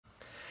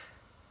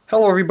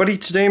Hello everybody,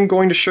 today I'm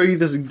going to show you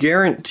this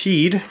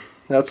Guaranteed.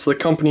 That's the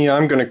company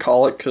I'm going to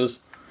call it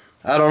because,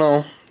 I don't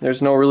know, there's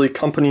no really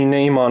company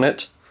name on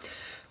it.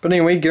 But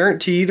anyway,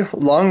 Guaranteed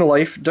long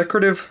life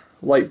decorative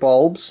light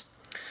bulbs.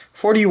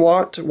 40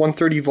 watt,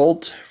 130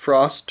 volt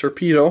frost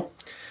torpedo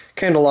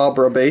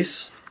candelabra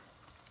base.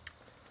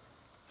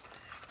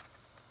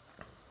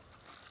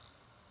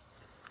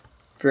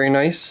 Very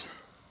nice.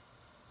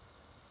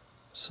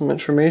 Some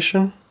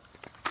information.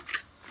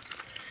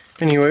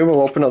 Anyway, we'll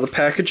open up the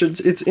package.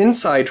 It's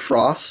inside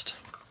frost.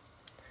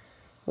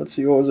 Let's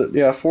see, what was it?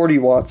 Yeah, 40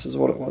 watts is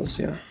what it was,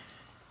 yeah.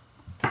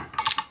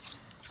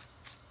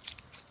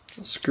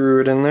 Screw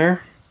it in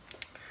there.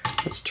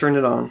 Let's turn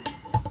it on.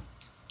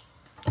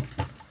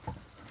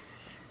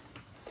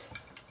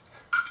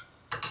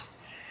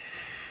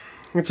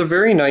 It's a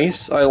very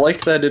nice, I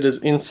like that it is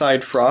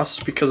inside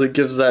frost because it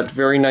gives that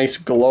very nice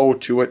glow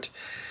to it,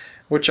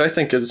 which I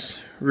think is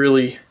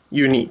really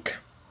unique.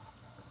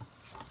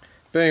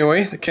 But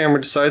anyway, the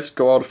camera decides to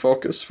go out of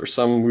focus for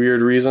some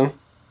weird reason.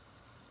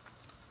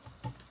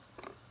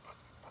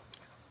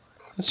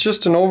 It's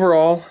just an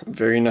overall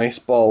very nice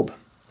bulb.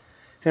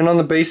 And on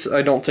the base,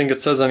 I don't think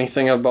it says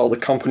anything about the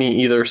company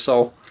either,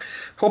 so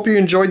hope you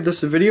enjoyed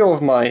this video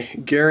of my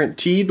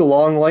Guaranteed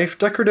long life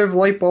decorative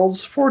light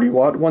bulbs, 40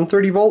 watt,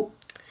 130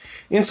 volt,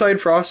 inside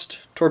frost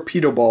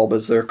torpedo bulb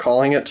as they're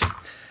calling it.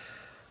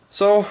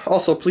 So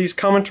also please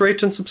comment,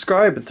 rate, and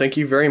subscribe, and thank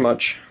you very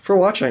much for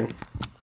watching.